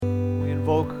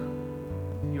invoke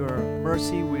your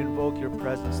mercy, we invoke your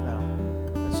presence now.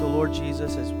 And so, Lord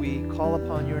Jesus, as we call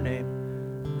upon your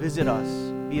name, visit us,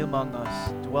 be among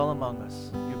us, dwell among us.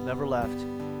 You've never left.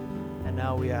 And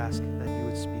now we ask that you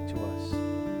would speak to us.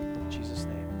 In Jesus'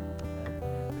 name.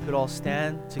 Amen. We could all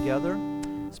stand together,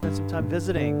 spend some time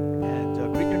visiting,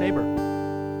 and greet your neighbor.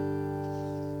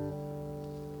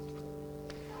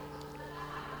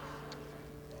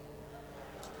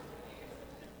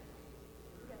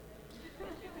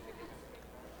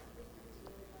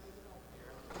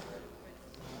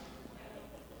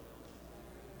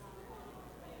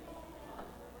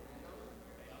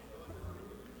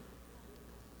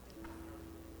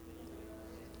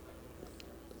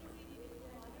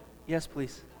 Yes,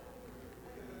 please.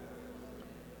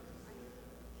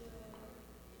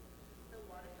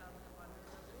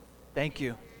 Thank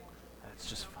you. That's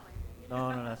just fine.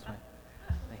 No, that's fine.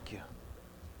 Thank you.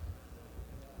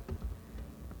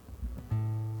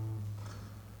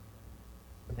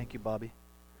 Thank you, Bobby.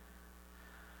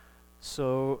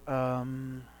 So,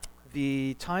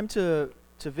 the time to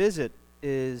visit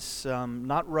is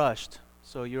not rushed.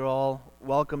 So you're all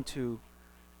welcome to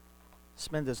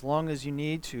spend as long as you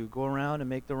need to go around and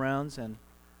make the rounds and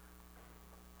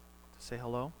to say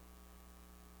hello.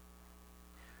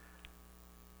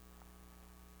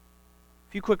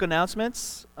 A few quick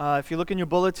announcements. If you look in your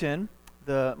bulletin,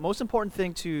 the most important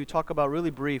thing to talk about,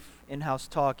 really brief in-house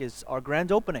talk, is our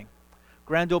grand opening.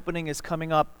 Grand opening is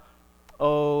coming up,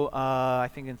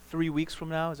 I think in 3 weeks from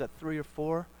now. Is that 3 or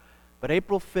 4? But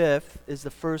April 5th is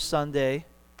the first Sunday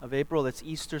of April. It's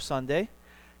Easter Sunday.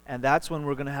 And that's when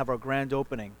we're going to have our grand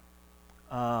opening.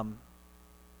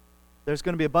 There's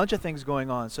going to be a bunch of things going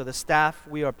on. So the staff,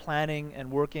 we are planning and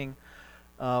working.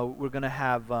 We're going to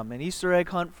have an Easter egg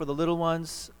hunt for the little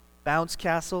ones, bounce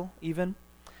castle even.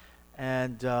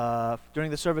 And during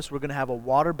the service, we're going to have a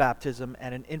water baptism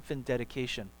and an infant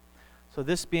dedication. So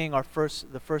this being the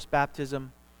first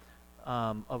baptism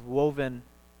of Woven,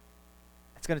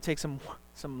 it's going to take some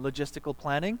logistical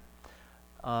planning.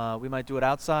 We might do it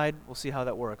outside. We'll see how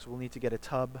that works. We'll need to get a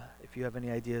tub. If you have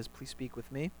any ideas, please speak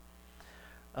with me.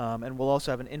 And we'll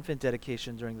also have an infant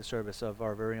dedication during the service of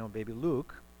our very own baby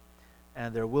Luke.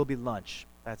 And there will be lunch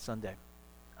that Sunday.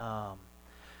 Other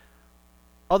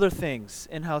things,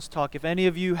 in-house talk. If any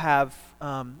of you have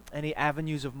any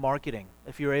avenues of marketing,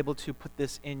 if you're able to put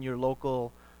this in your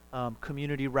local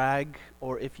community rag,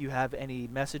 or if you have any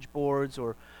message boards,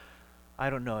 or I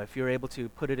don't know, if you're able to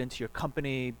put it into your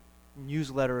company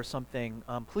newsletter or something,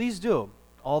 please do.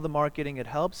 All the marketing, it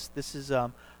helps. This is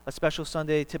a special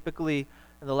Sunday. Typically,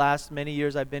 in the last many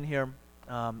years I've been here,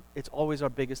 it's always our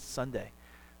biggest Sunday.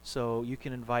 So you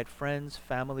can invite friends,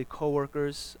 family,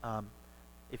 coworkers.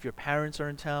 If your parents are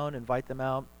in town, invite them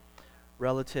out.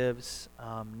 Relatives,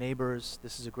 neighbors.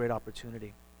 This is a great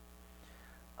opportunity.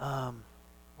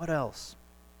 What else?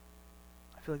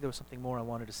 I feel like there was something more I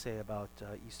wanted to say about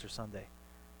Easter Sunday.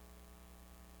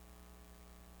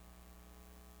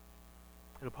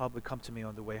 It'll probably come to me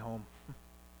on the way home.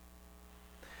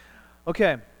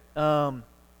 Okay,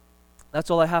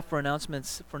 that's all I have for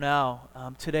announcements for now.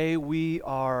 Today we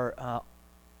are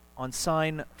on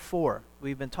sign 4.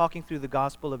 We've been talking through the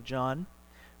Gospel of John.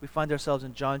 We find ourselves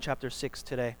in John chapter 6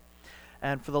 today.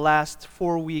 And for the last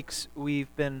 4 weeks,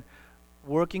 we've been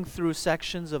working through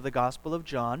sections of the Gospel of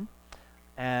John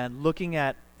and looking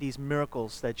at these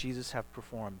miracles that Jesus have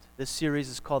performed. This series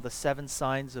is called The 7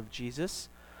 Signs of Jesus.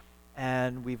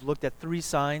 And we've looked at 3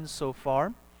 signs so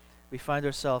far. We find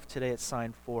ourselves today at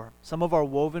sign 4. Some of our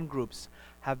Woven groups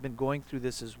have been going through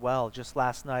this as well. Just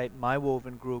last night, my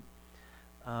Woven group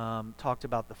talked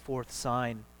about the 4th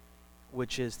sign,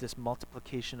 which is this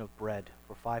multiplication of bread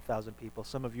for 5,000 people.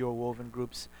 Some of your Woven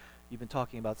groups, you've been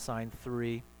talking about sign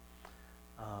 3,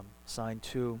 sign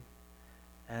 2.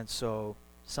 And so,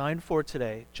 sign 4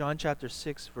 today, John chapter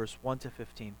 6, verse 1 to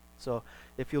 15. So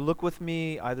if you look with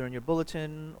me either in your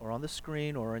bulletin or on the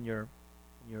screen or in your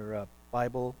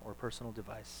Bible or personal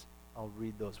device, I'll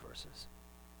read those verses.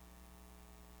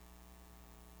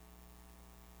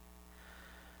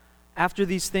 After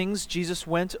these things, Jesus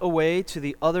went away to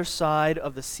the other side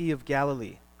of the Sea of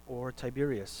Galilee, or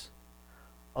Tiberias.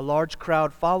 A large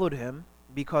crowd followed him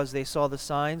because they saw the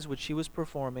signs which he was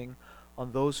performing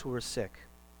on those who were sick.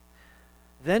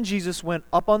 Then Jesus went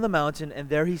up on the mountain, and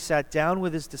there he sat down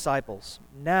with his disciples.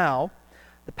 Now,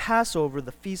 the Passover,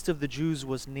 the feast of the Jews,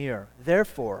 was near.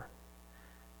 Therefore,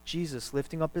 Jesus,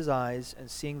 lifting up his eyes and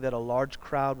seeing that a large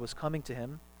crowd was coming to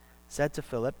him, said to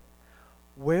Philip,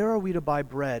 "Where are we to buy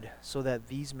bread so that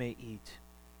these may eat?"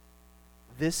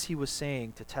 This he was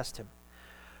saying to test him,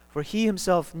 for he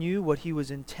himself knew what he was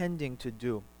intending to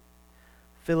do.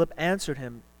 Philip answered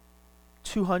him,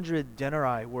 200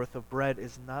 denarii worth of bread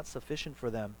is not sufficient for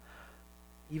them,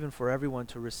 even for everyone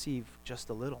to receive just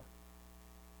a little.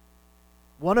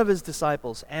 One of his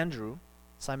disciples, Andrew,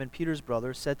 Simon Peter's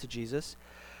brother, said to Jesus,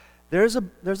 There's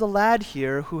a lad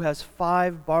here who has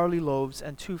 5 barley loaves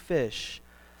and 2 fish,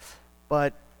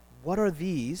 but what are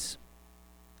these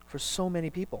for so many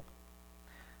people?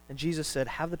 And Jesus said,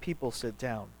 Have the people sit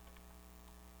down.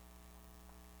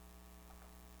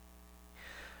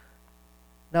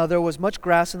 Now there was much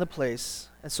grass in the place,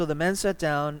 and so the men sat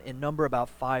down in number about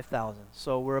 5,000.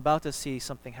 So we're about to see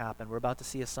something happen. We're about to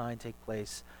see a sign take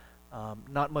place.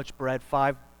 Not much bread,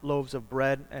 5 loaves of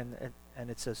bread, and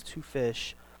it says 2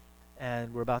 fish,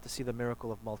 and we're about to see the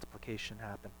miracle of multiplication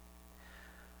happen.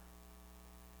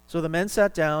 So the men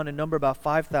sat down in number about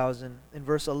 5,000. In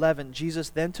verse 11, Jesus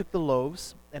then took the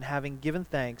loaves, and having given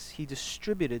thanks, he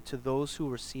distributed to those who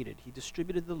were seated. He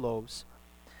distributed the loaves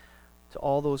to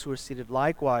all those who were seated.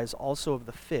 Likewise, also of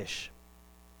the fish.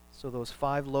 So those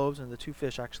 5 loaves and the 2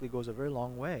 fish actually goes a very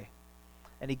long way.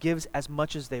 And he gives as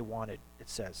much as they wanted, it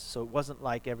says. So it wasn't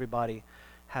like everybody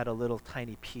had a little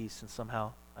tiny piece and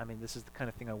somehow, this is the kind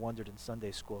of thing I wondered in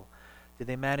Sunday school. Did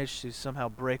they manage to somehow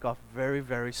break off very,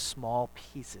 very small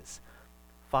pieces?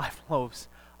 5 loaves,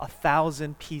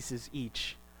 1,000 pieces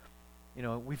each.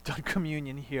 We've done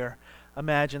communion here.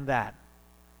 Imagine that.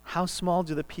 How small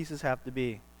do the pieces have to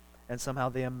be? And somehow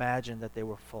they imagined that they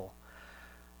were full.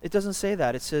 It doesn't say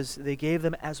that. It says they gave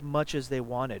them as much as they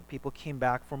wanted. People came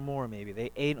back for more maybe.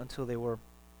 They ate until they were...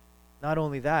 Not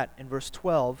only that, in verse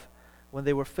 12, when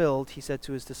they were filled, he said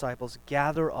to his disciples,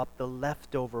 Gather up the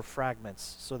leftover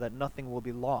fragments so that nothing will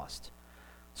be lost.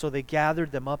 So they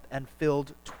gathered them up and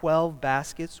filled 12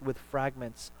 baskets with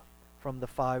fragments from the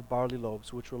 5 barley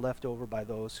loaves, which were left over by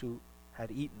those who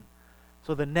had eaten.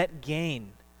 So the net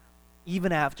gain,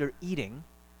 even after eating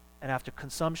and after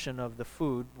consumption of the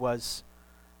food, was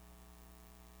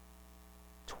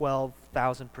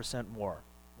 12,000% more,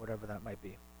 whatever that might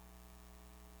be.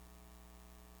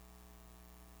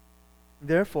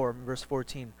 Therefore, in verse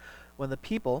 14, when the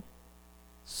people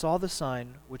saw the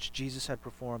sign which Jesus had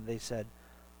performed, they said,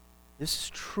 This is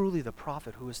truly the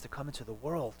prophet who is to come into the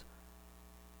world.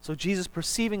 So Jesus,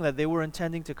 perceiving that they were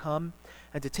intending to come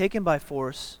and to take him by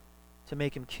force to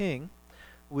make him king,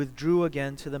 withdrew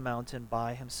again to the mountain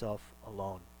by himself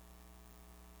alone.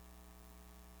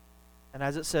 And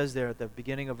as it says there at the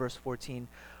beginning of verse 14,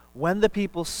 when the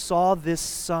people saw this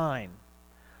sign,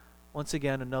 once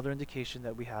again, another indication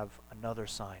that we have another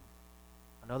sign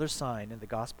in the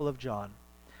Gospel of John.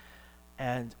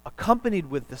 And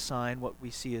accompanied with the sign, what we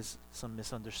see is some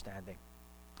misunderstanding.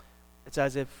 It's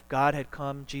as if God had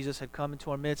come, Jesus had come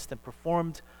into our midst and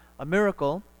performed a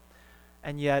miracle,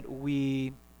 and yet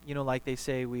we, like they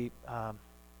say, we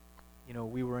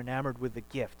were enamored with the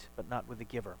gift, but not with the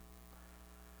giver.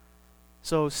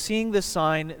 So seeing this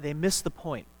sign, they missed the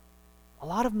point. A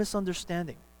lot of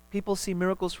misunderstanding. People see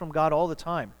miracles from God all the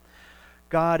time.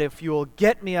 God, if you'll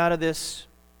get me out of this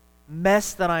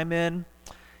mess that I'm in,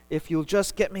 if you'll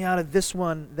just get me out of this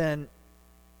one, then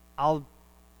I'll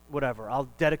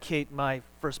dedicate my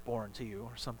firstborn to you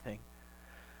or something.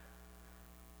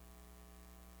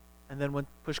 And then when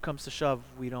push comes to shove,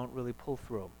 we don't really pull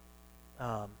through.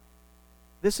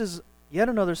 This is yet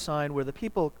another sign where the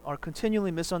people are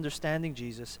continually misunderstanding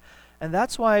Jesus. And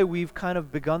that's why we've kind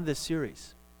of begun this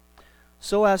series.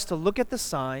 So as to look at the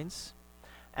signs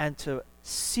and to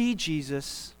see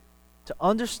Jesus, to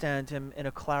understand him in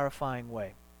a clarifying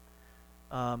way.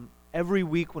 Every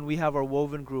week when we have our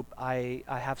woven group, I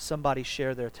have somebody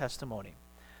share their testimony.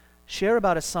 Share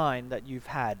about a sign that you've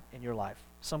had in your life.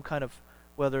 Some kind of,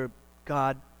 whether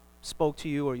God spoke to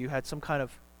you or you had some kind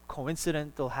of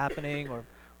coincidental happening or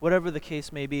whatever the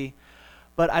case may be.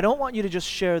 But I don't want you to just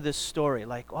share this story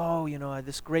like,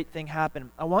 this great thing happened.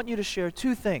 I want you to share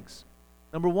 2 things.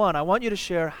 Number 1, I want you to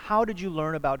share, how did you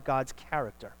learn about God's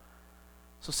character?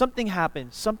 So something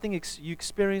happened, you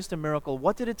experienced a miracle.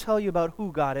 What did it tell you about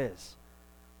who God is?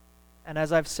 And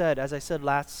as I said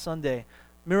last Sunday,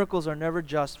 miracles are never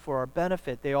just for our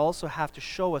benefit. They also have to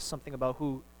show us something about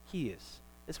who he is.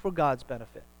 It's for God's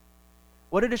benefit.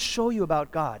 What did it show you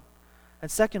about God? And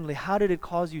secondly, how did it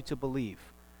cause you to believe?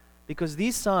 Because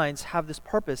these signs have this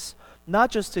purpose,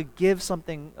 not just to give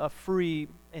something a free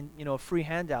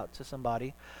handout to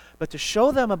somebody, but to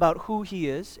show them about who he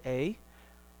is, A,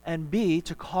 and B,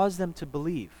 to cause them to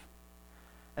believe.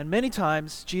 And many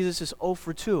times, Jesus is 0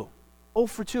 for 2. 0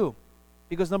 for 2.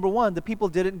 Because number 1, the people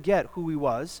didn't get who he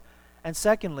was. And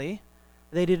secondly,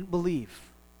 they didn't believe.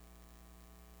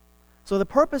 So the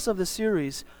purpose of the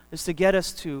series is to get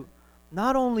us to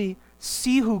not only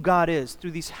see who God is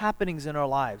through these happenings in our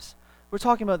lives. We're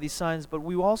talking about these signs, but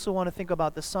we also want to think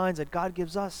about the signs that God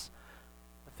gives us,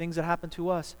 the things that happen to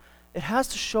us. It has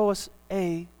to show us,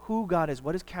 A, who God is,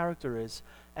 what his character is,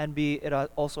 and B, it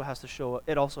also has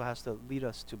to lead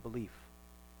us to belief,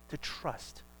 to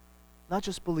trust. Not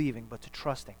just believing, but to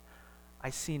trusting.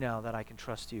 I see now that I can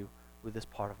trust you with this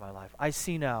part of my life. I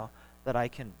see now that I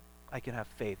can have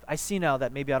faith. I see now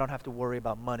that maybe I don't have to worry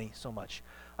about money so much.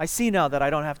 I see now that I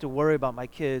don't have to worry about my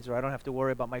kids, or I don't have to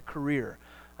worry about my career.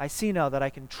 I see now that I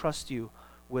can trust you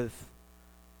with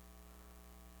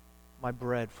my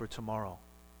bread for tomorrow.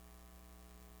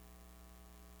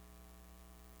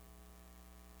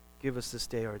 Give us this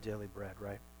day our daily bread,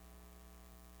 right?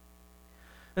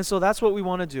 And so that's what we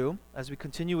want to do as we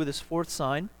continue with this fourth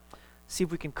sign. See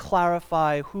if we can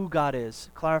clarify who God is,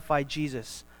 clarify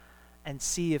Jesus, and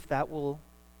see if that will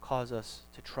cause us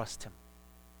to trust him.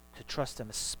 To trust him,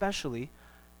 especially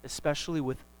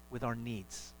with our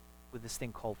needs, with this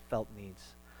thing called felt needs.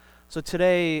 So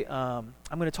today, I'm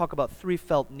going to talk about 3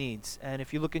 felt needs. And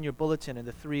if you look in your bulletin, in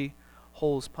the 3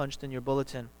 holes punched in your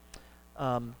bulletin,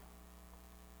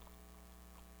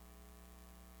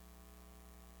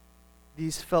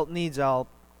 these felt needs,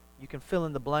 you can fill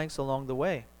in the blanks along the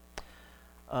way.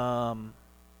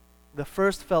 The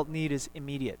first felt need is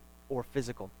immediate or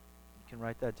physical. You can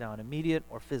write that down, immediate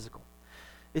or physical.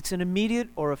 It's an immediate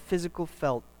or a physical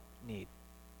felt need.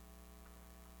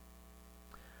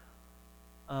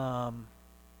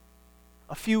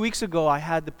 A few weeks ago, I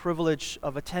had the privilege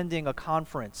of attending a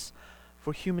conference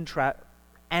for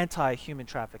anti-human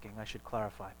trafficking, I should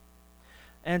clarify.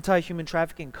 Anti-human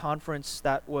trafficking conference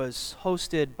that was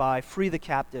hosted by Free the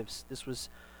Captives. This was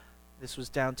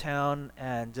downtown,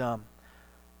 and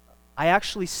I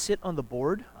actually sit on the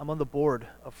board. I'm on the board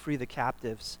of Free the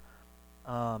Captives,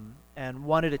 and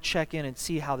wanted to check in and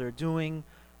see how they're doing,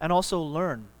 and also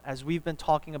learn, as we've been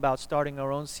talking about starting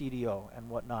our own CDO and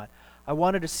whatnot. I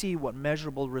wanted to see what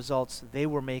measurable results they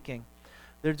were making.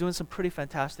 They're doing some pretty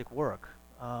fantastic work.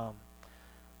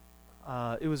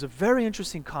 It was a very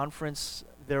interesting conference.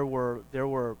 There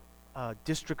were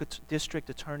district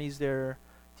attorneys there,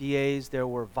 DAs. There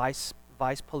were vice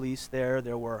police there.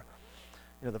 There were,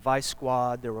 the vice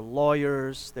squad. There were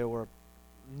lawyers. There were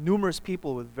numerous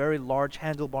people with very large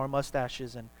handlebar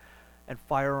mustaches and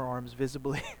firearms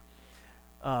visibly.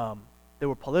 There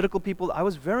were political people. I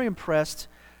was very impressed.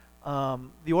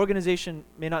 The organization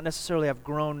may not necessarily have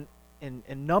grown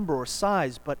in number or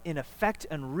size, but in effect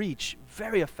and reach,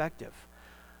 very effective.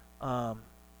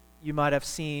 You might have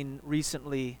seen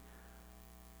recently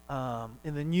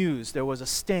in the news there was a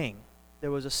sting.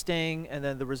 And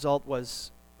then the result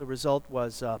was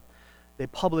they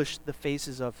published the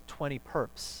faces of 20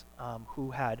 perps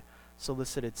who had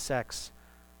solicited sex,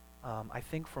 I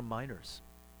think from minors.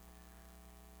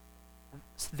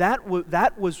 So that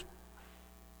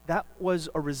was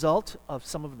a result of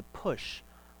some of the push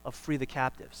of Free the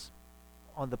Captives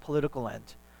on the political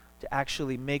end to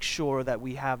actually make sure that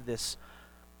we have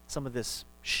some of this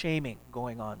shaming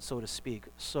going on, so to speak,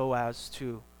 so as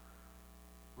to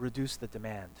reduce the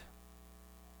demand.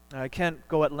 Now, I can't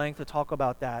go at length to talk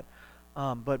about that,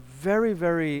 but very,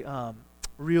 very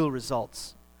real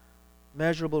results,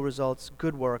 measurable results,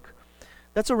 good work.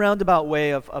 That's a roundabout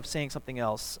way of saying something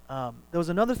else. There was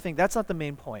another thing. That's not the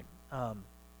main point.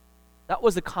 That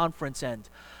was the conference end.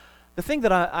 The thing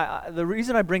that the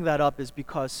reason I bring that up is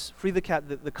because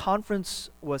the conference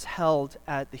was held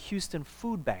at the Houston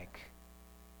Food Bank.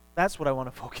 That's what I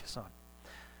want to focus on.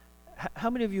 How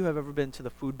many of you have ever been to the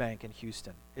food bank in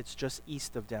Houston? It's just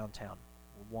east of downtown.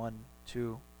 1,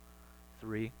 2,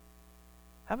 3.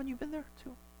 Haven't you been there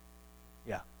too?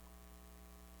 Yeah.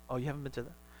 Oh, you haven't been to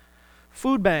the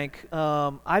food bank?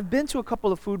 I've been to a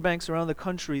couple of food banks around the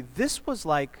country. This was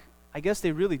like, I guess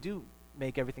they really do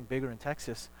make everything bigger in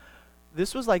Texas.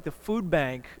 This was like the food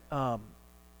bank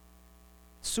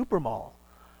super mall.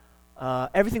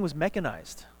 Everything was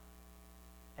mechanized.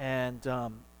 And,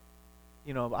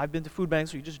 I've been to food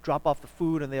banks where you just drop off the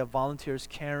food and they have volunteers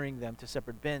carrying them to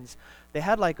separate bins. They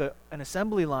had like an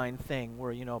assembly line thing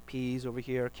where, peas over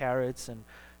here, carrots and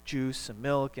juice and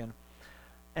milk.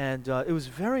 And it was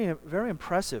very, very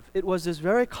impressive. It was this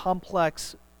very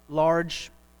complex,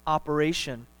 large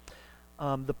operation,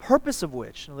 the purpose of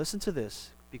which, now listen to this,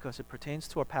 because it pertains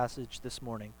to our passage this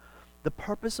morning, the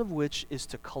purpose of which is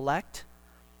to collect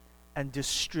and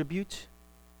distribute,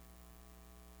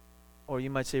 or you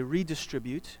might say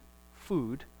redistribute,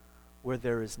 food where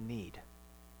there is need.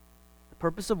 The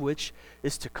purpose of which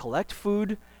is to collect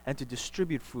food and to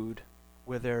distribute food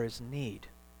where there is need.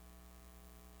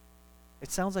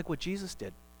 It sounds like what Jesus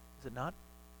did, is it not?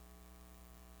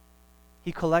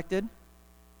 He collected,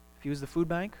 if he was the food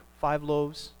bank, 5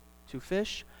 loaves, 2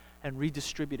 fish, and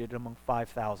redistributed among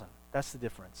 5,000. That's the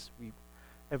difference.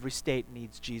 Every state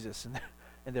needs Jesus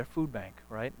in their food bank,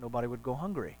 right? Nobody would go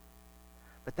hungry.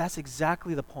 But that's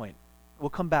exactly the point. We'll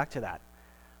come back to that.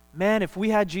 Man, if we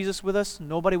had Jesus with us,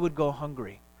 nobody would go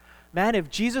hungry. Man, if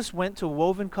Jesus went to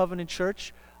Woven Covenant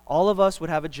Church, all of us would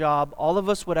have a job, all of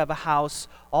us would have a house,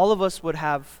 all of us would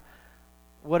have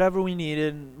whatever we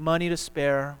needed, money to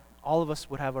spare, all of us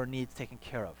would have our needs taken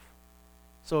care of.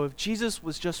 So if Jesus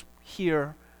was just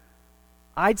here,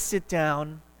 I'd sit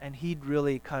down and he'd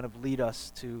really kind of lead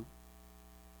us to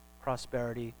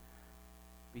prosperity.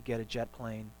 We get a jet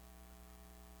plane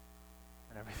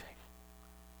and everything.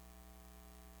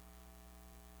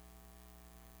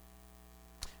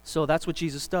 So that's what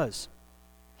Jesus does.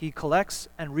 He collects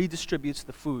and redistributes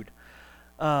the food.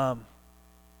 But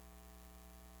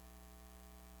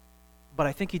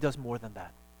I think he does more than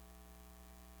that.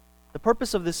 The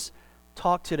purpose of this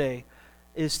talk today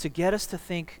is to get us to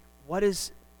think, what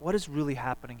is really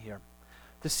happening here?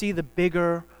 To see the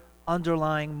bigger,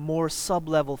 underlying, more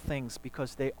sub-level things,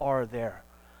 because they are there.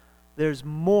 There's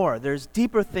more, there's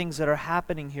deeper things that are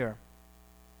happening here.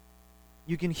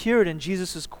 You can hear it in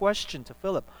Jesus' question to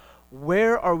Philip.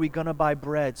 Where are we going to buy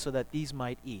bread so that these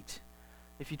might eat?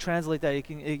 If you translate that,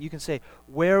 you can say,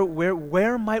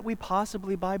 where might we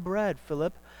possibly buy bread,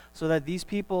 Philip, so that these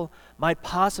people might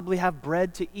possibly have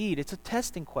bread to eat? It's a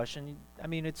testing question. I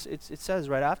mean, it says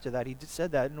right after that, he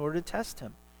said that in order to test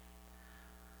him.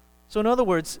 So in other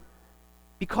words,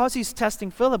 because he's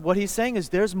testing Philip, what he's saying is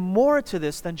there's more to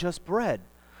this than just bread.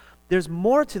 There's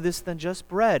more to this than just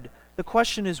bread. The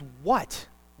question is what?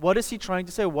 What is he trying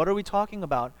to say? What are we talking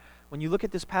about? When you look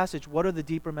at this passage, what are the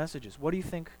deeper messages? What do you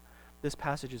think this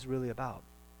passage is really about?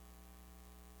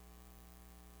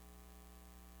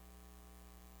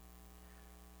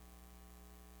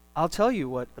 I'll tell you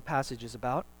what the passage is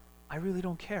about. I really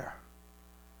don't care.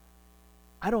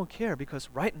 I don't care because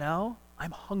right now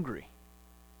I'm hungry.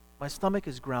 My stomach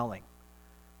is growling.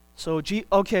 So,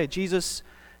 Jesus,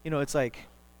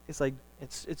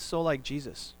 it's so like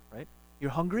Jesus, right?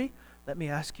 You're hungry? Let me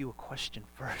ask you a question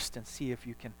first and see if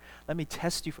you can. Let me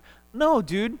test you. No,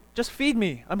 dude, just feed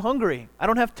me. I'm hungry. I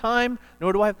don't have time,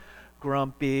 nor do I have.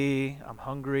 Grumpy. I'm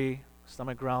hungry.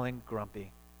 Stomach growling.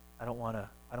 Grumpy. I don't want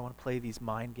to play these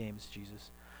mind games,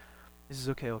 Jesus. This is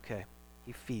okay.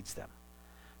 He feeds them.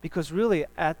 Because really,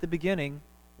 at the beginning,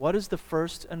 what is the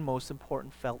first and most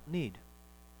important felt need?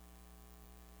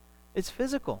 It's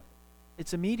physical.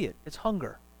 It's immediate. It's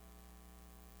hunger.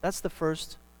 That's the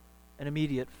first and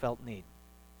immediate felt need.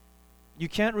 You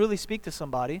can't really speak to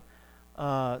somebody,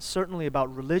 certainly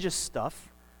about religious stuff.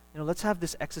 Let's have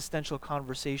this existential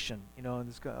conversation. And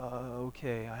this guy,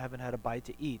 okay, I haven't had a bite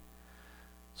to eat.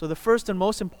 So the first and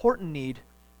most important need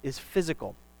is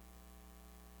physical,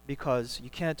 because you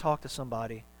can't talk to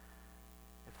somebody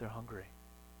if they're hungry.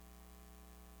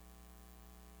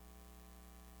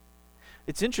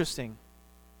 It's interesting.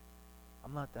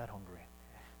 I'm not that hungry.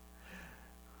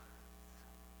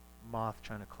 Moth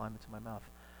trying to climb into my mouth.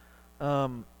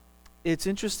 It's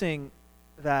interesting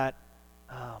that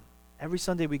every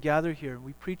Sunday we gather here and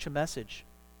we preach a message.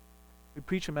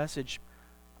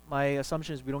 My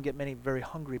assumption is we don't get many very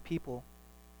hungry people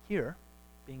here,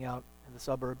 being out in the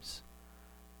suburbs.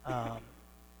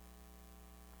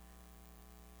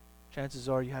 Chances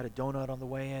are you had a donut on the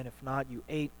way in. If not, you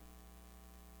ate.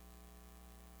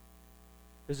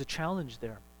 There's a challenge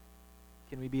there.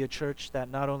 Can we be a church that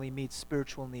not only meets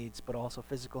spiritual needs, but also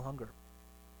physical hunger?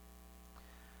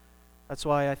 That's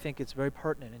why I think it's very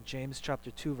pertinent in James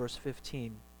chapter 2, verse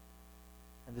 15,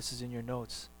 and this is in your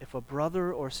notes. If a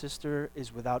brother or sister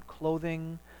is without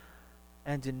clothing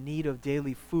and in need of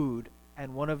daily food,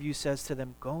 and one of you says to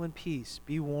them, "Go in peace,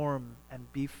 be warm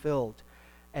and be filled,"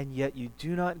 and yet you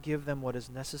do not give them what is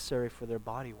necessary for their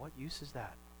body, what use is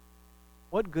that?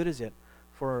 What good is it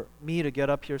for me to get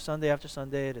up here Sunday after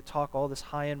Sunday to talk all this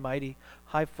high and mighty,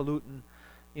 highfalutin,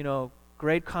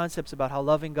 great concepts about how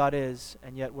loving God is,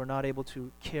 and yet we're not able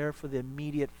to care for the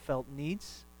immediate felt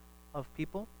needs of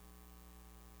people?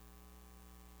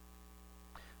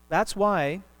 That's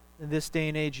why in this day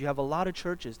and age you have a lot of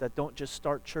churches that don't just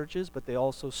start churches, but they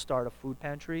also start a food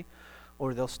pantry,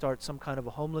 or they'll start some kind of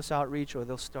a homeless outreach, or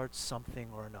they'll start something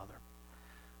or another.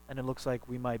 And it looks like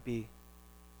we might be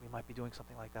doing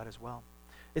something like that as well.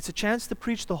 It's a chance to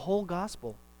preach the whole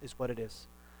gospel is what it is.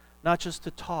 Not just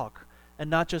to talk, and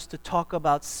not just to talk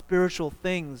about spiritual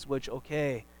things, which,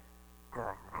 okay,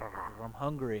 I'm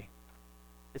hungry.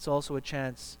 It's also a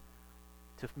chance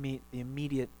to meet the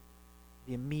immediate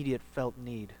felt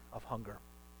need of hunger.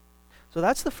 So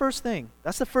that's the first thing.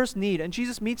 That's the first need. And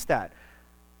Jesus meets that.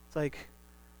 It's like,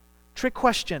 trick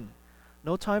question.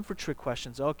 No time for trick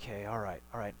questions. Okay, all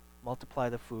right. Multiply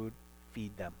the food,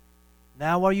 feed them.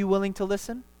 Now are you willing to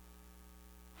listen?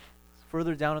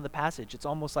 Further down in the passage, it's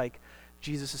almost like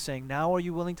Jesus is saying, now are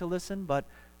you willing to listen? But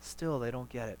still, they don't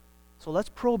get it. So let's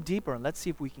probe deeper and let's see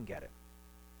if we can get it.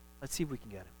 Let's see if we can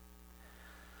get it.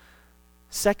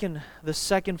 The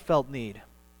second felt need.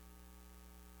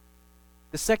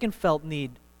 The second felt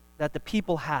need that the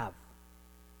people have.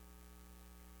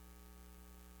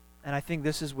 And I think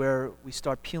this is where we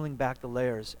start peeling back the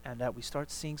layers and that we start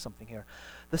seeing something here.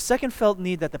 The second felt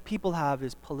need that the people have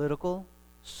is political,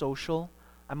 social,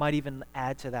 I might even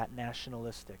add to that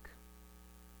nationalistic.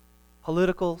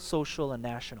 Political, social, and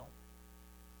national.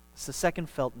 It's the second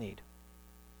felt need.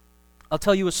 I'll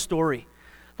tell you a story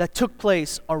that took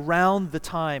place around the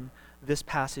time this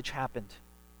passage happened.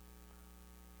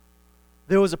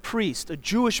 There was a priest, a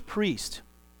Jewish priest,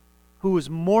 who was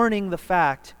mourning the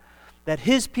fact that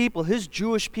his people, his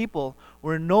Jewish people,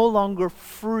 were no longer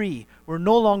free, were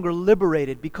no longer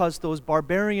liberated because those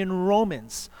barbarian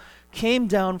Romans came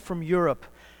down from Europe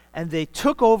and they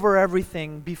took over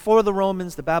everything before the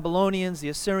Romans, the Babylonians, the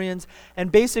Assyrians, and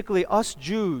basically us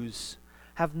Jews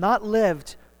have not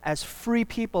lived as free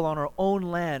people on our own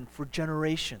land for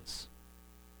generations.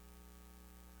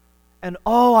 And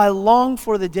I long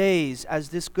for the days, as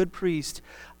this good priest,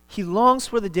 he longs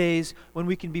for the days when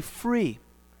we can be free,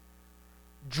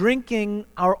 drinking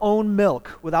our own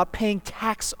milk without paying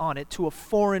tax on it to a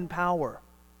foreign power.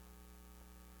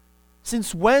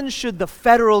 Since when should the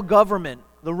federal government,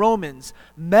 the Romans,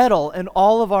 meddle in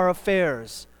all of our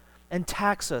affairs and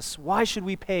tax us? Why should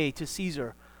we pay to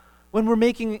Caesar when we're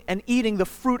making and eating the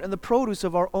fruit and the produce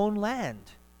of our own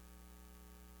land?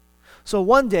 So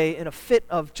one day, in a fit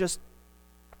of just,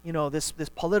 this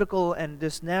political and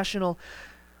this national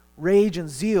rage and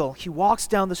zeal, he walks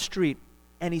down the street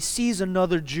and he sees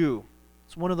another Jew.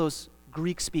 It's one of those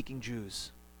Greek-speaking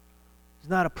Jews. He's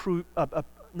not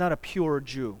a pure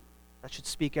Jew that should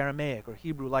speak Aramaic or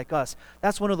Hebrew like us.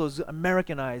 That's one of those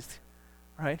Americanized,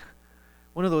 right?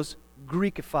 One of those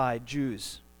Greekified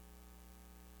Jews.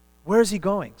 Where is he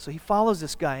going? So he follows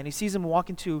this guy and he sees him walk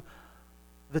into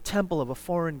the temple of a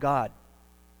foreign god.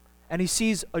 And he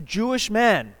sees a Jewish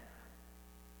man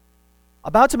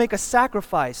about to make a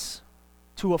sacrifice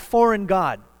to a foreign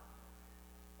god.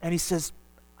 And he says,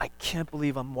 I can't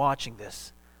believe I'm watching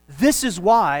this. This is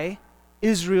why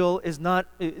this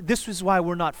is why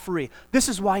we're not free. This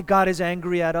is why God is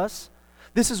angry at us.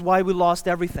 This is why we lost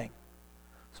everything.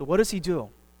 So what does he do?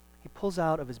 He pulls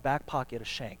out of his back pocket a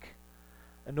shank.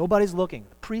 And nobody's looking.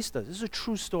 The priest does. This is a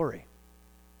true story.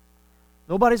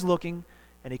 Nobody's looking,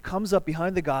 and he comes up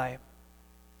behind the guy,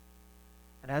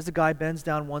 and as the guy bends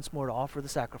down once more to offer the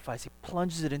sacrifice, he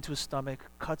plunges it into his stomach,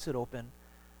 cuts it open,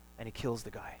 and he kills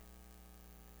the guy.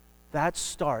 That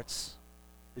starts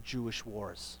the Jewish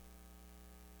wars,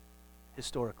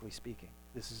 historically speaking.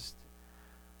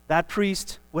 That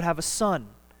priest would have a son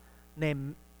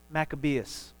named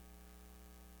Maccabeus.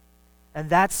 And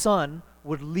that son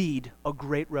would lead a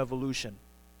great revolution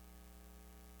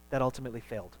that ultimately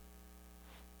failed.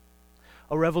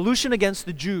 A revolution against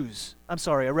the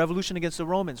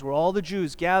Romans, where all the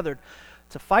Jews gathered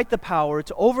to fight the power,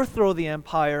 to overthrow the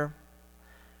empire,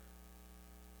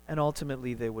 and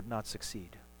ultimately they would not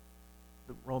succeed.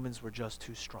 The Romans were just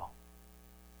too strong.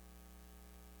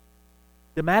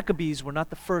 The Maccabees were not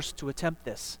the first to attempt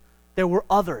this. There were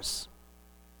others.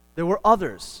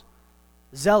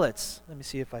 Zealots. Let me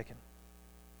see if I can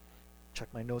check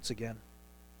my notes again.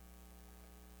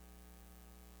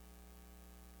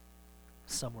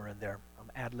 Somewhere in there. I'm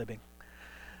ad-libbing.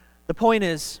 The point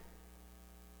is,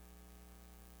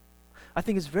 I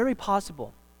think it's very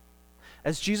possible,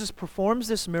 as Jesus performs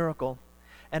this miracle,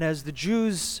 and as the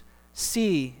Jews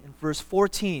see in verse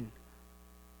 14,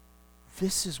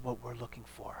 this is what we're looking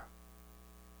for.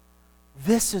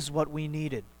 This is what we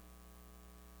needed.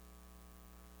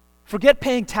 Forget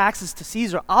paying taxes to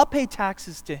Caesar. I'll pay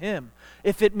taxes to him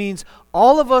if it means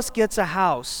all of us gets a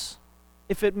house,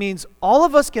 if it means all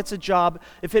of us gets a job,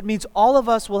 if it means all of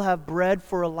us will have bread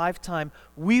for a lifetime.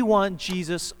 We want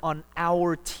Jesus on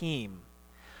our team.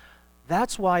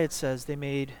 That's why it says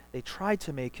they tried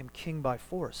to make him king by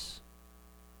force.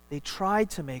 They tried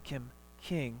to make him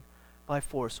king by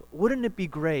force. Wouldn't it be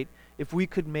great if we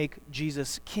could make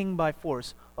Jesus king by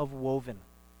force of Woven?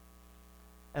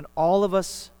 And all of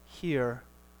us here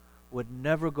would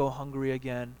never go hungry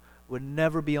again, would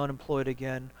never be unemployed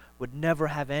again, would never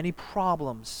have any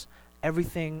problems.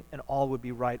 Everything and all would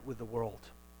be right with the world.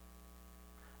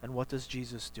 And what does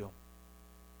Jesus do?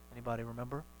 Anybody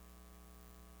remember?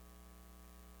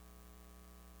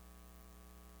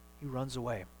 he runs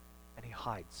away and he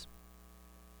hides.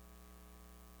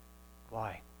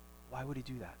 Why? Why would he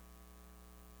do that?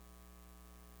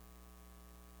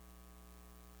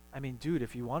 I mean, dude,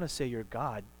 if you want to say you're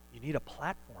God, you need a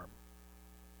platform,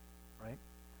 right?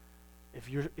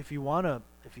 If you want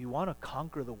to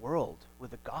conquer the world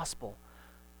with the gospel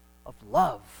of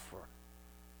love,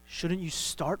 shouldn't you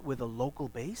start with a local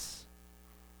base?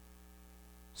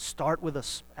 Start with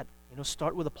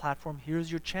a platform. Here's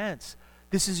your chance.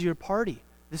 This is your party.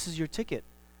 This is your ticket.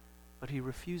 But he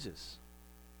refuses.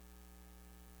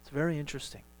 It's very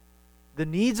interesting. The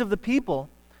needs of the people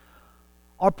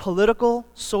are political,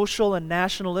 social, and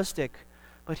nationalistic,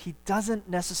 but he doesn't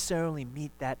necessarily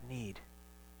meet that need.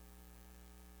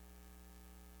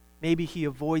 Maybe he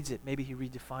avoids it. Maybe he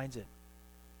redefines it.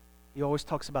 He always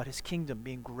talks about his kingdom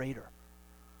being greater.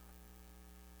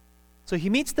 So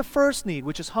he meets the first need,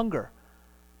 which is hunger.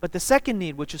 But the second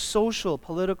need, which is social,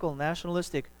 political,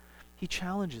 nationalistic, he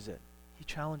challenges it. He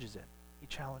challenges it. He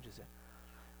challenges it.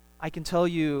 I can tell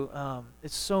you,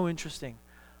 it's so interesting.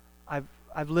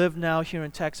 I've lived now here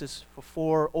in Texas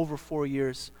for over 4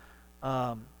 years.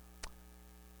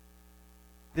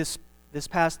 This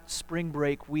past spring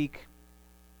break week,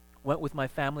 went with my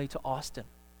family to Austin.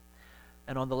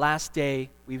 And on the last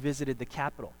day, we visited the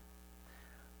Capitol.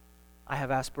 I have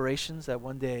aspirations that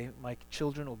one day my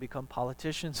children will become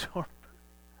politicians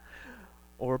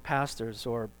or pastors.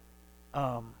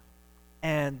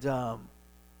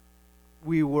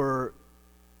 We were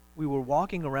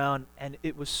walking around, and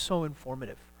it was so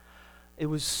informative. It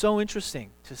was so interesting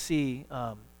to see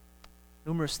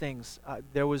numerous things.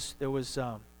 There were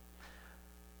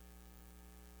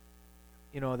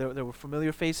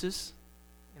familiar faces.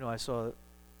 I saw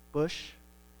Bush.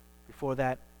 Before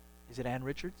that, is it Ann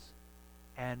Richards?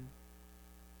 And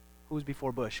who was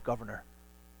before Bush? Governor.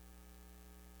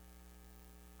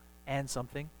 And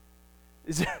something.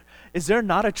 Is there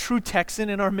not a true Texan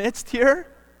in our midst here?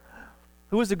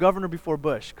 Who was the governor before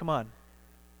Bush? Come on.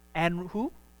 And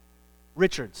who?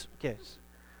 Richards. Okay.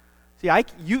 See, I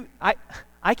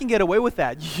can get away with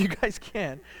that. You guys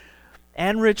can.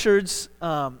 Ann Richards.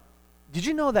 Did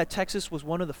you know that Texas was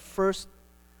one of the first,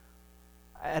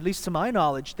 at least to my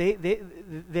knowledge,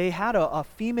 they had a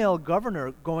female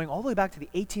governor going all the way back to the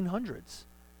 1800s.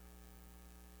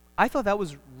 I thought that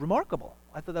was remarkable.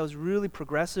 I thought that was really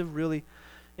progressive, really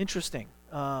interesting.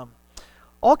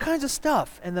 All kinds of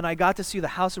stuff. And then I got to see the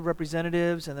House of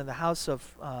Representatives, and then the House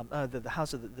of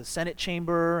the Senate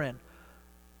chamber, and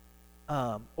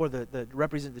the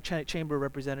Chamber of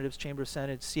Representatives, Chamber of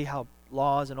Senate, see how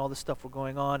laws and all this stuff were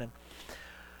going on. And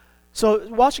so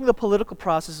watching the political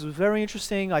process was very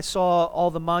interesting. I saw all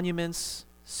the monuments,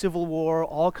 Civil War,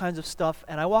 all kinds of stuff,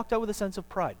 and I walked out with a sense of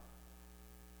pride.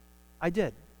 I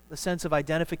did. The sense of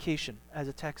identification as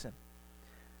a Texan.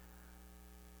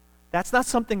 That's not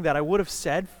something that I would have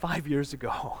said 5 years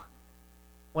ago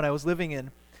when I was living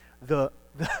in the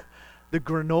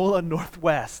granola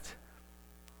Northwest.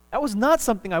 That was not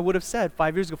something I would have said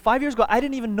 5 years ago. 5 years ago, I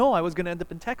didn't even know I was going to end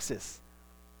up in Texas.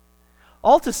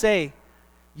 All to say,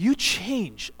 you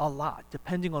change a lot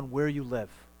depending on where you live.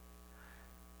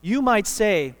 You might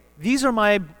say, these are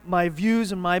my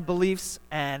views and my beliefs,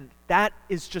 and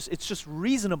it's just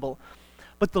reasonable.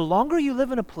 But the longer you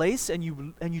live in a place and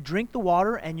you drink the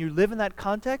water and you live in that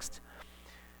context,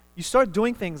 you start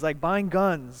doing things like buying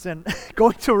guns and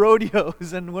going to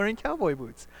rodeos and wearing cowboy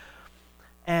boots.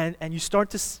 And it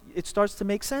starts to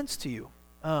make sense to you.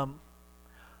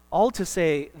 All to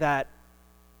say that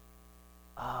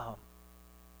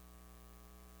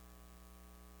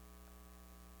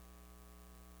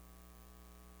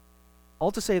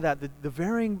the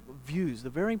varying views, the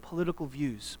varying political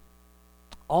views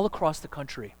all across the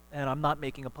country, and I'm not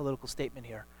making a political statement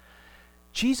here,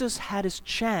 Jesus had his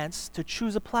chance to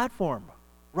choose a platform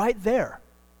right there.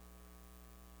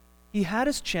 He had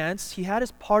his chance. He had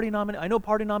his party nomination. I know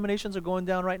party nominations are going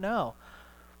down right now.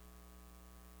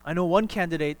 I know one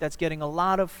candidate that's getting a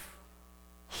lot of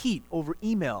heat over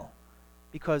email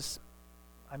because,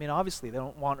 obviously they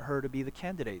don't want her to be the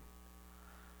candidate.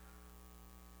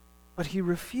 But he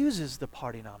refuses the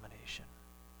party nomination.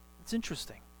 It's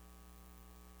interesting.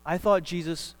 I thought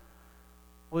Jesus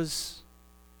was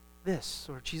this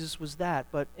or Jesus was that,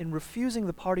 but in refusing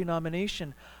the party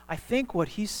nomination, I think what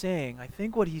he's saying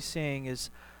is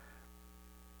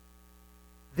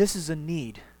this is a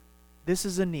need. This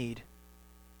is a need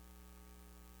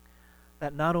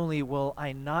that not only will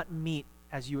I not meet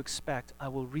as you expect, I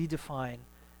will redefine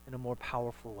in a more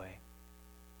powerful way.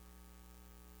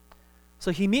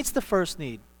 So he meets the first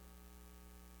need,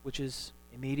 which is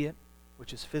immediate,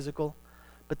 which is physical,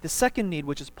 But the second need,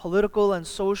 which is political and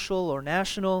social or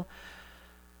national,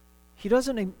 he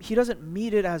doesn't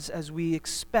meet it as we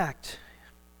expect.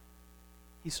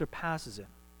 He surpasses it.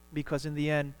 Because in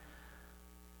the end,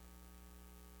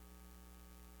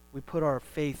 we put our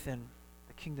faith in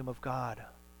the kingdom of God.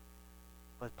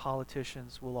 But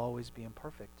politicians will always be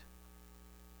imperfect.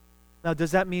 Now,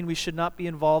 does that mean we should not be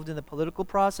involved in the political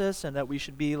process and that we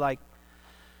should be like,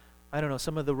 I don't know,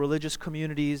 some of the religious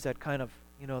communities that kind of,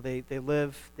 they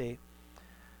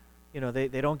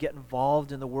don't get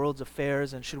involved in the world's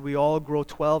affairs, and should we all grow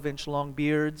 12-inch long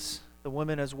beards, the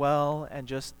women as well, and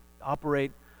just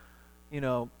operate,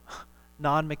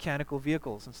 non-mechanical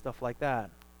vehicles and stuff like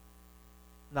that?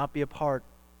 Not be a part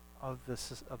of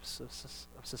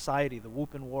society, the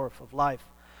whoop and wharf of life.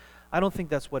 I don't think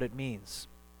that's what it means.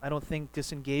 I don't think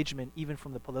disengagement, even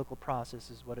from the political process,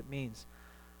 is what it means.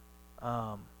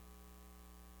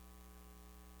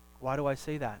 Why do I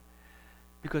say that?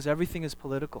 Because everything is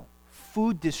political.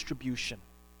 Food distribution.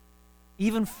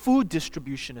 Even food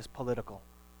distribution is political.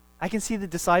 I can see the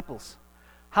disciples.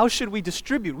 How should we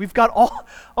distribute? We've got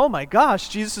oh my gosh,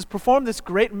 Jesus has performed this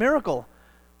great miracle.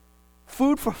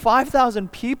 Food for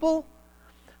 5,000 people?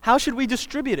 How should we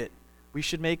distribute it? We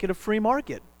should make it a free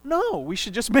market. No, we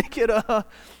should just make it an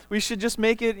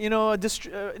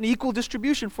equal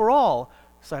distribution for all.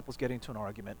 Disciples get into an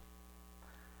argument.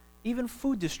 Even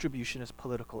food distribution is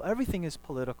political. Everything is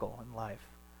political in life.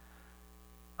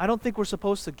 I don't think we're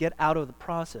supposed to get out of the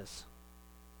process.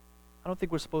 I don't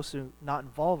think we're supposed to not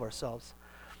involve ourselves.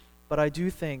 But I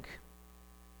do think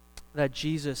that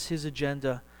Jesus, his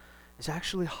agenda is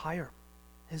actually higher.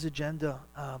 His agenda,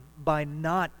 by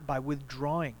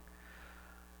withdrawing,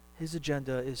 his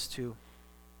agenda is to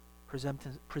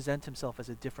present himself as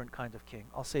a different kind of king.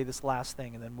 I'll say this last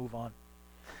thing and then move on.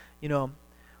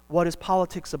 What is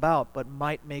politics about but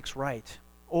might makes right?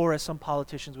 Or as some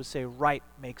politicians would say, right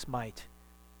makes might.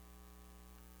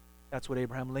 That's what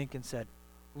Abraham Lincoln said.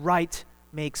 Right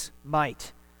makes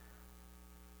might.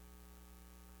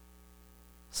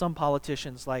 Some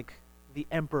politicians, like the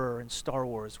Emperor in Star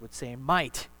Wars, would say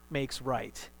might makes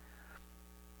right.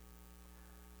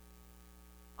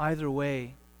 Either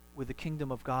way, with the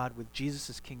kingdom of God, with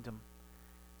Jesus' kingdom,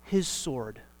 his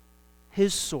sword,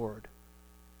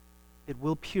 it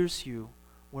will pierce you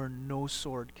where no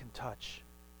sword can touch.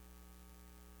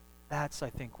 That's, I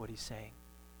think, what he's saying.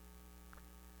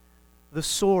 The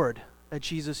sword that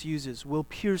Jesus uses will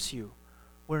pierce you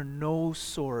where no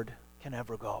sword can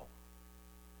ever go.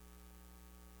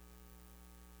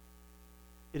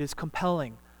 It is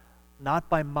compelling, not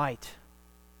by might.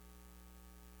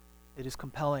 It is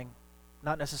compelling,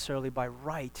 not necessarily by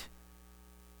right,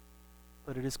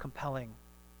 but it is compelling,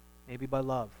 maybe by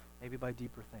love, maybe by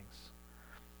deeper things.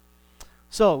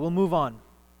 So, we'll move on.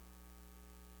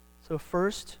 So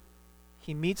first,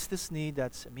 he meets this need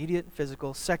that's immediate and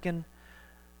physical. Second,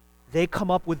 they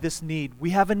come up with this need.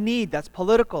 We have a need that's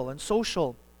political and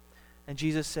social. And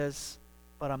Jesus says,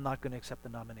 but I'm not going to accept the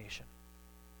nomination.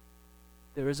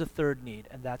 There is a third need,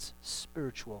 and that's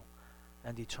spiritual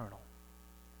and eternal.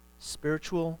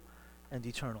 Spiritual and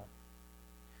eternal.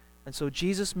 And so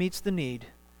Jesus meets the need,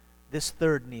 this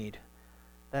third need,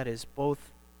 that is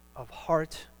both of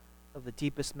heart, of the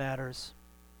deepest matters.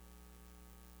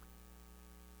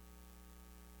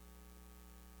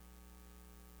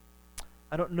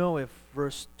 I don't know if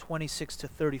verse 26 to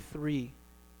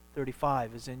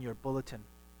 35 is in your bulletin.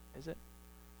 Is it?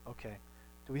 Okay.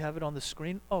 Do we have it on the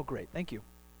screen? Oh, great. Thank you.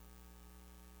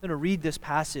 I'm going to read this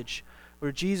passage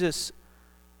where Jesus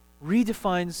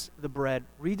redefines the bread,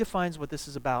 redefines what this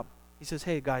is about. He says,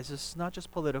 hey guys, this is not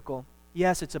just political.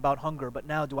 Yes, it's about hunger, but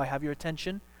now do I have your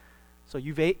attention? So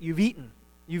you've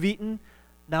eaten.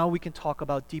 Now we can talk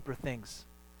about deeper things.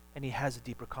 And he has a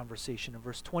deeper conversation. In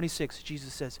verse 26,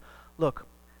 Jesus says, look,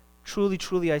 truly,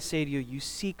 truly I say to you, you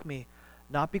seek me,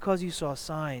 not because you saw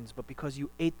signs, but because you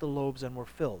ate the loaves and were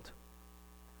filled.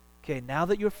 Okay, now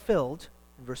that you're filled,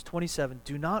 in verse 27,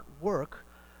 do not work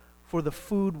for the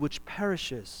food which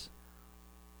perishes,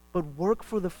 but work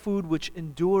for the food which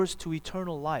endures to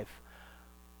eternal life.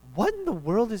 What in the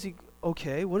world is he,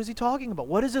 what is he talking about?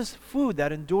 What is this food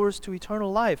that endures to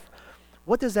eternal life?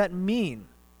 What does that mean?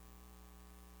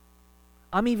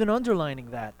 I'm even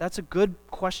underlining that. That's a good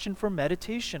question for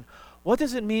meditation. What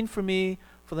does it mean for me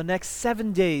for the next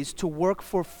 7 days to work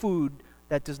for food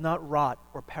that does not rot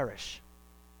or perish?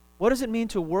 What does it mean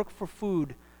to work for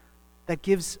food that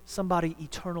gives somebody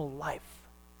eternal life?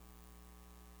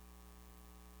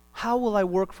 How will I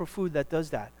work for food that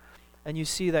does that? And you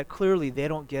see that clearly they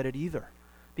don't get it either.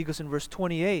 Because in verse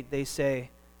 28 they say,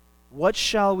 what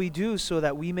shall we do so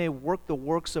that we may work the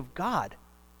works of God?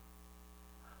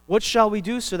 What shall we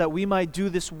do so that we might do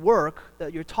this work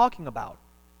that you're talking about?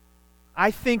 I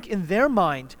think in their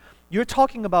mind, you're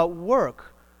talking about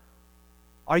work.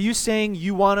 Are you saying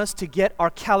you want us to get our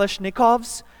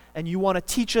Kalashnikovs and you want to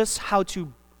teach us how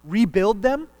to rebuild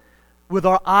them with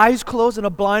our eyes closed and a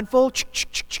blindfold?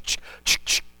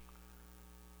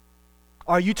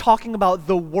 Are you talking about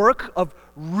the work of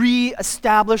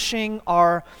re-establishing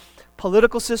our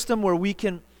political system where we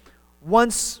can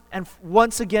once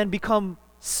again become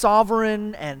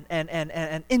sovereign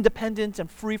and independent and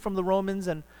free from the Romans?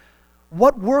 And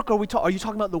what work are we talking? Are you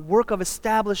talking about the work of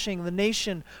establishing the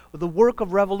nation, or the work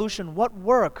of revolution? What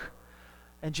work?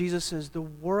 And Jesus says, the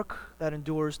work that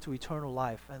endures to eternal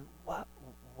life. And what?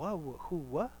 Who?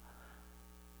 What?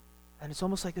 And it's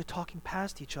almost like they're talking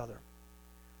past each other.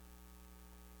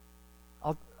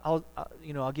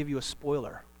 I'll give you a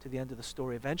spoiler to the end of the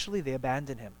story. Eventually, they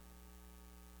abandon him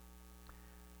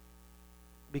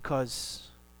because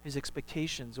his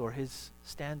expectations or his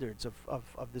standards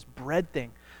of this bread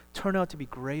thing turn out to be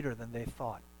greater than they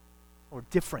thought, or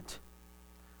different.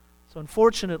 So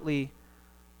unfortunately,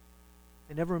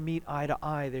 they never meet eye to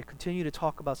eye. They continue to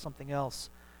talk about something else.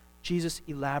 Jesus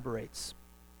elaborates.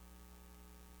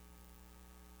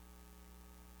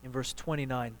 In verse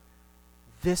 29,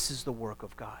 this is the work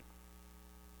of God,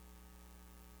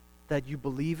 that you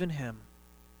believe in him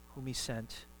whom he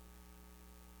sent.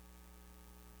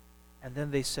 And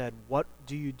then they said, what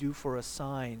do you do for a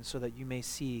sign so that you may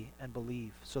see and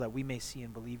believe, so that we may see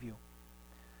and believe you?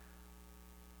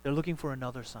 They're looking for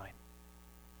another sign.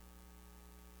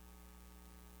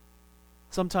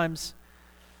 Sometimes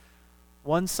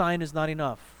one sign is not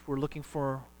enough. We're looking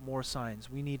for more signs.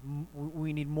 We need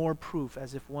more proof,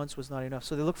 as if once was not enough.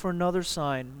 So they look for another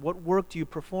sign. What work do you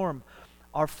perform?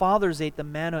 Our fathers ate the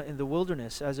manna in the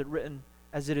wilderness, as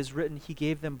it is written, he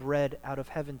gave them bread out of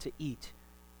heaven to eat.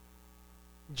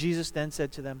 Jesus then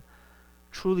said to them,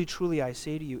 truly, truly, I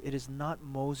say to you, it is not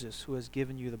Moses who has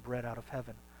given you the bread out of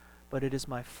heaven, but it is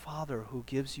my Father who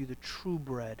gives you the true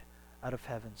bread out of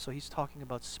heaven. So he's talking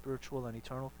about spiritual and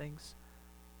eternal things.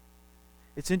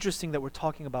 It's interesting that we're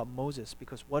talking about Moses,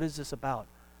 because what is this about?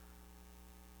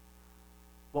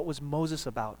 What was Moses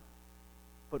about?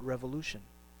 But revolution,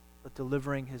 but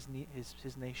delivering his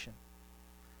nation.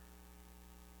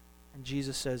 And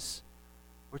Jesus says,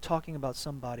 we're talking about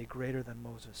somebody greater than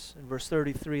Moses. In verse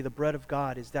 33, the bread of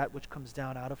God is that which comes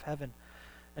down out of heaven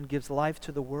and gives life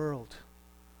to the world.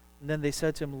 And then they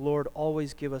said to him, Lord,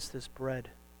 always give us this bread.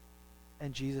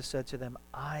 And Jesus said to them,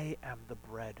 I am the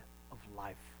bread of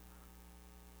life.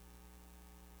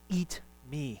 Eat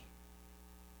me.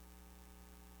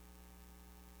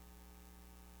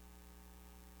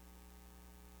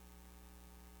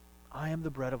 I am the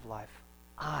bread of life.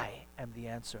 I am the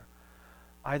answer.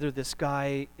 Either this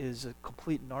guy is a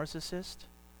complete narcissist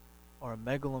or a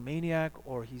megalomaniac,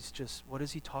 or he's just, what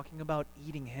is he talking about?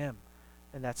 Eating him.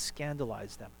 And that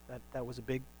scandalized them. That was a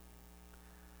big...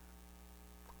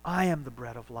 I am the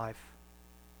bread of life.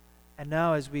 And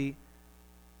now as we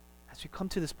come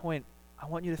to this point, I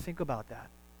want you to think about that.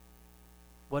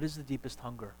 What is the deepest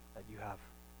hunger that you have?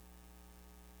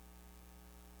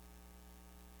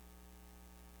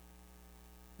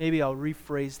 Maybe I'll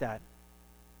rephrase that.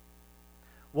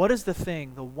 What is the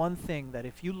one thing that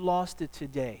if you lost it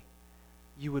today,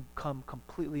 you would come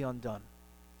completely undone?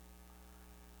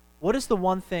 What is the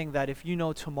one thing that if you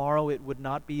know tomorrow it would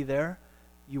not be there,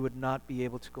 you would not be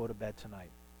able to go to bed tonight?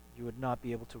 You would not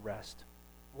be able to rest.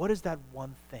 What is that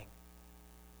one thing?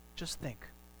 Just think.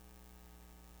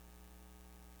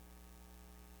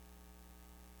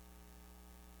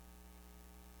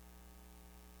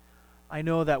 I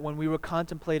know that when we were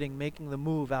contemplating making the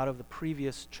move out of the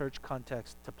previous church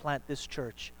context to plant this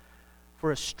church,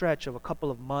 for a stretch of a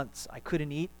couple of months, I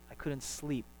couldn't eat, I couldn't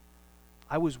sleep.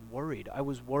 I was worried. I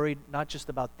was worried not just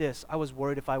about this. I was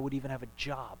worried if I would even have a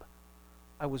job.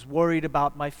 I was worried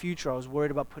about my future. I was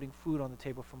worried about putting food on the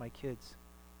table for my kids.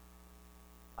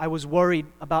 I was worried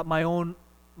about my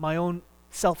own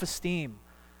self-esteem.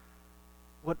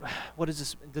 What is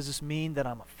this? Does this mean that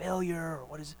I'm a failure? Or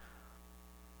what is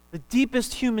the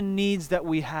deepest human needs that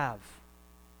we have?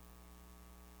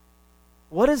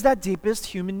 What is that deepest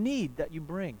human need that you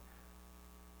bring?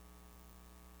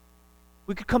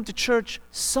 We could come to church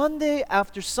Sunday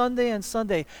after Sunday and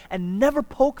Sunday and never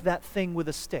poke that thing with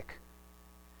a stick.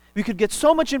 We could get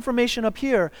so much information up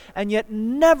here and yet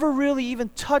never really even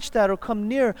touch that or come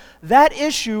near that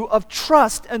issue of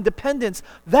trust and dependence,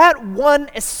 that one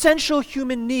essential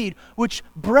human need, which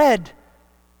bread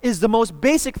is the most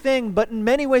basic thing, but in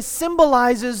many ways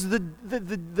symbolizes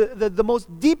the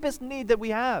most deepest need that we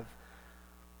have.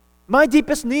 My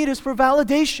deepest need is for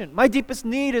validation. My deepest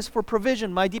need is for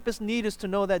provision. My deepest need is to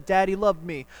know that Daddy loved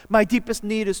me. My deepest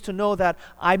need is to know that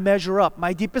I measure up.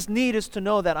 My deepest need is to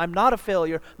know that I'm not a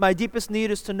failure. My deepest need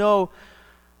is to know,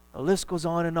 the list goes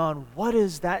on and on. What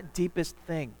is that deepest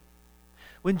thing?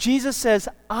 When Jesus says,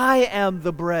 I am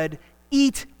the bread,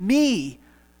 eat me,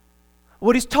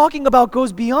 what he's talking about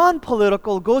goes beyond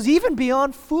political, goes even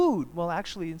beyond food. Well,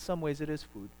 actually, in some ways it is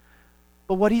food.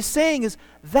 But what he's saying is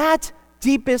that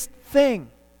deepest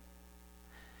thing.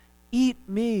 Eat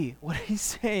me. What he's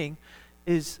saying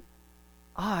is,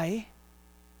 I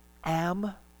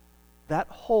am that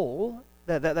hole,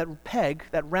 that peg,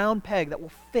 that round peg that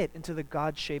will fit into the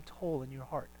God-shaped hole in your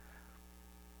heart.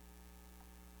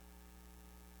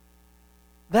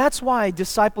 That's why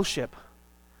discipleship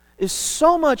is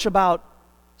so much about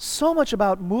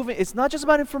moving. It's not just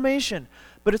about information,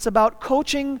 but it's about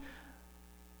coaching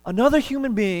another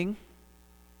human being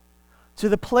to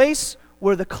the place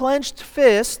where the clenched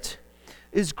fist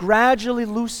is gradually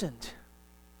loosened.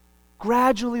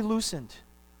 Gradually loosened.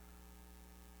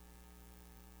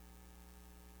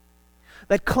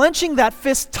 That clenching that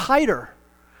fist tighter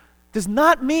does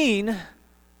not mean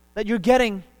that you're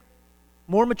getting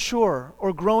more mature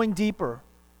or growing deeper.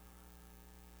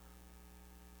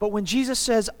 But when Jesus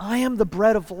says, I am the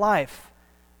bread of life,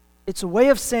 it's a way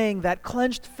of saying that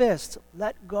clenched fist,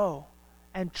 let go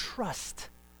and trust.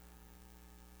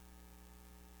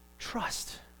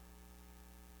 Trust.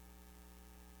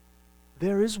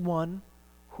 There is one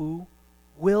who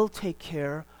will take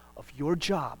care of your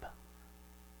job.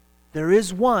 There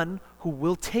is one who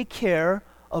will take care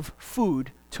of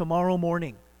food tomorrow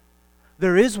morning.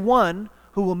 There is one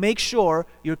who will make sure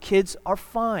your kids are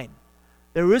fine.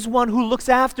 There is one who looks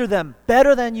after them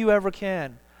better than you ever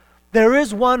can. There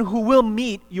is one who will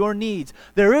meet your needs.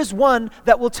 There is one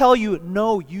that will tell you,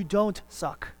 no, you don't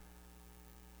suck.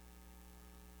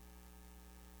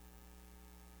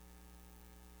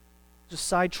 Just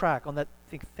sidetrack on that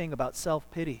thing about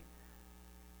self-pity.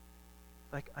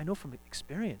 Like, I know from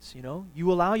experience,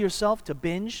 you allow yourself to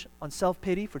binge on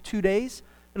self-pity for 2 days,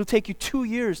 it'll take you 2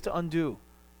 years to undo.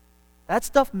 That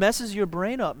stuff messes your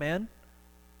brain up, man.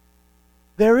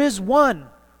 There is one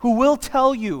who will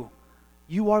tell you,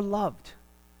 you are loved.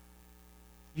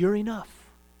 You're enough.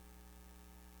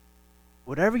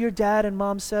 Whatever your dad and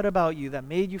mom said about you that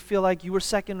made you feel like you were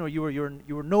second, or you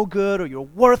were no good, or you're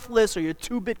worthless, or you're a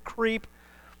 2-bit creep,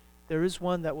 there is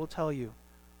one that will tell you.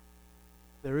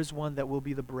 There is one that will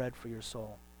be the bread for your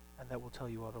soul, and that will tell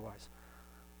you otherwise.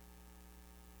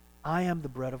 I am the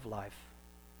bread of life.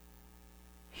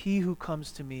 He who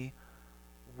comes to me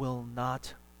will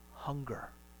not hunger,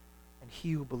 and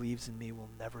he who believes in me will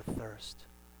never thirst.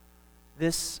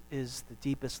 This is the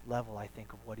deepest level, I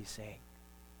think, of what he's saying.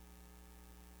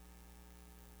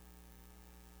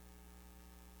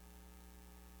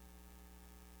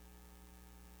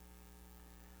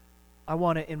 I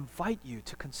want to invite you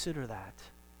to consider that.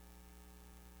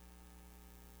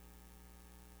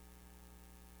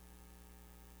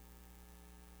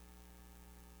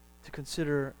 To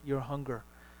consider your hunger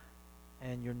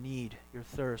and your need, your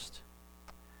thirst.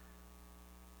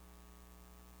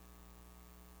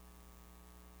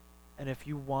 And if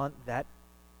you want that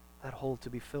hole to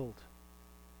be filled,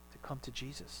 to come to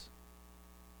Jesus.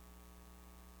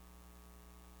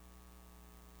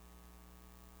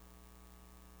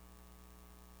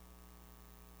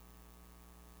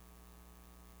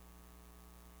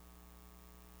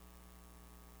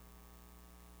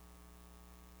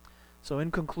 So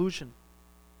in conclusion,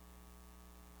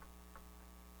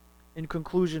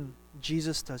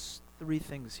 Jesus does 3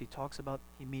 things. He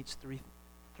meets three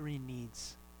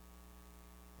needs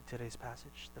in today's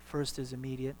passage. The first is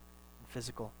immediate and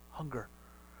physical, hunger.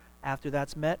 After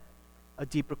that's met, a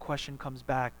deeper question comes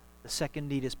back. The second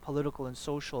need is political and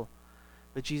social.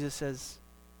 But Jesus says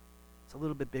it's a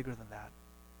little bit bigger than that.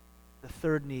 The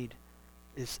third need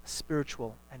is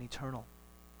spiritual and eternal.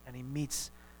 And he meets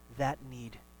that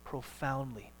need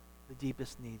profoundly, the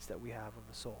deepest needs that we have of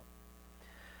the soul.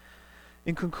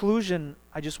 In conclusion,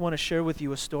 I just want to share with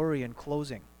you a story in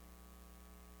closing.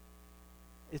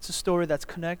 It's a story that's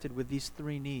connected with these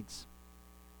 3 needs.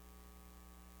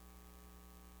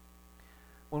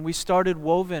 When we started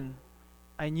Woven,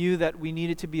 I knew that we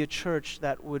needed to be a church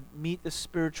that would meet the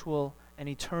spiritual and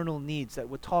eternal needs, that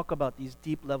would talk about these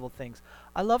deep level things.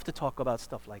 I love to talk about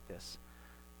stuff like this.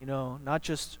 Not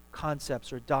just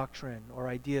concepts or doctrine or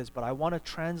ideas, but I want to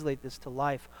translate this to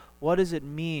life. What does it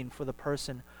mean for the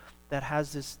person that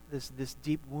has this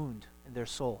deep wound in their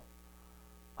soul?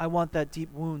 I want that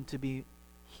deep wound to be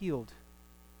healed.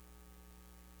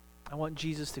 I want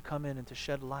Jesus to come in and to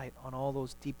shed light on all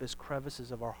those deepest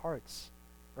crevices of our hearts,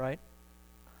 right?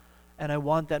 And I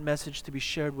want that message to be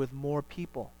shared with more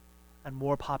people and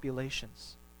more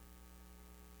populations.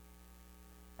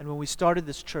 And when we started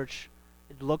this church,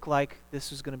 it looked like this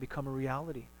was going to become a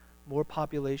reality. More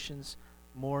populations,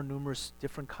 more numerous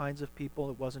different kinds of people.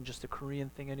 It wasn't just a Korean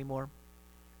thing anymore.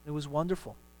 It was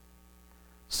wonderful.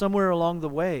 Somewhere along the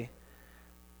way,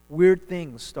 weird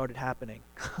things started happening.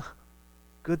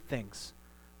 Good things,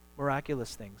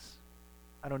 miraculous things.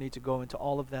 I don't need to go into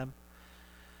all of them.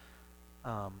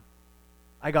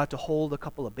 I got to hold a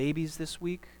couple of babies this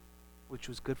week, which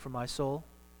was good for my soul.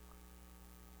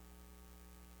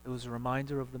 It was a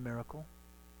reminder of the miracle.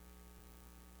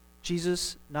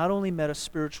 Jesus not only met a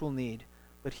spiritual need,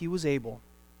 but he was able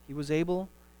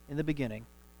in the beginning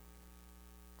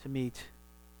to meet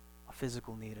a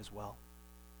physical need as well.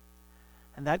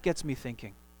 And that gets me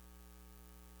thinking.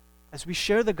 As we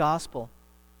share the gospel,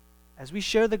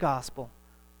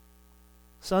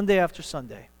 Sunday after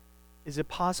Sunday, is it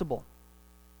possible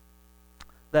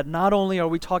that not only are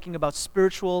we talking about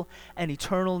spiritual and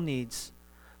eternal needs,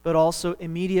 but also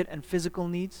immediate and physical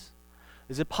needs?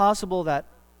 Is it possible that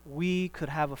we could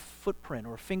have a footprint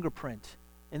or a fingerprint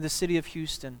in the city of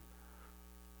Houston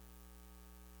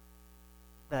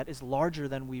that is larger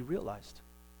than we realized?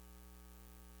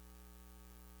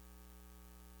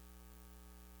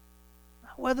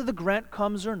 Whether the grant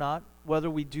comes or not, whether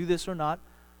we do this or not,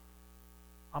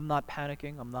 I'm not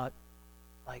panicking. I'm not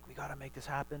like, we got to make this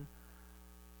happen.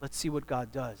 Let's see what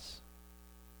God does.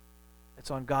 It's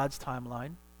on God's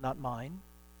timeline, not mine,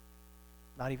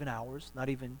 not even ours, not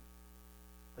even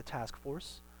the task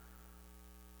force.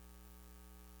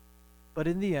 But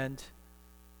in the end,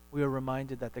 we are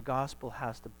reminded that the gospel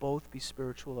has to both be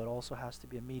spiritual, it also has to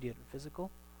be immediate and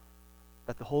physical.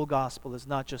 That the whole gospel is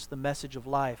not just the message of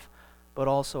life, but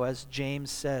also, as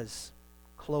James says,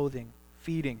 clothing,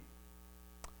 feeding.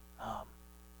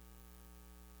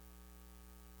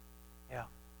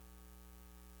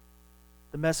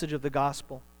 The message of the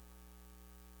gospel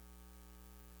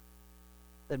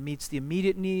that meets the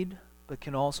immediate need, but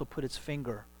can also put its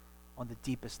finger on the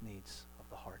deepest needs of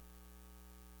the heart.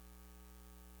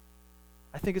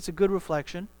 I think it's a good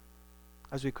reflection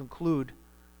as we conclude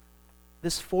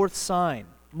this fourth sign,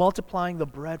 multiplying the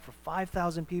bread for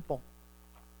 5,000 people.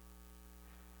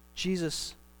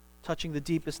 Jesus touching the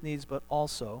deepest needs, but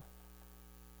also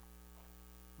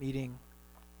meeting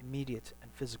immediate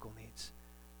and physical needs.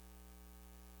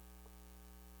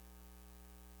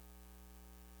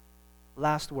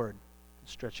 Last word,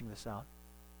 stretching this out.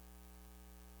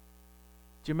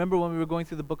 Do you remember when we were going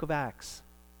through the book of Acts?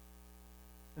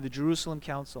 In the Jerusalem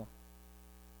Council.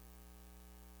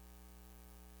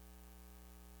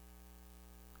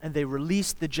 And they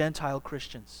released the Gentile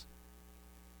Christians.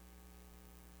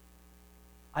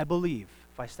 I believe,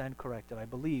 if I stand corrected, I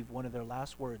believe one of their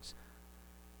last words,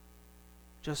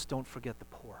 just don't forget the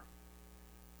poor.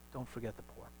 Don't forget the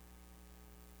poor.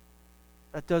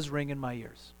 That does ring in my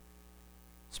ears.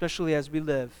 Especially as we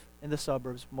live in the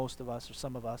suburbs, most of us or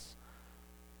some of us.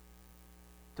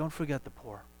 Don't forget the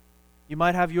poor. You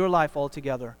might have your life all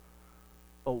together,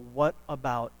 but what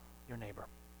about your neighbor?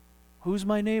 Who's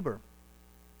my neighbor?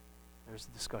 There's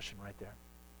the discussion right there.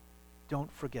 Don't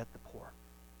forget the poor.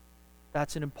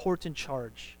 That's an important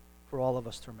charge for all of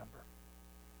us to remember.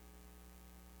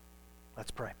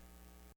 Let's pray.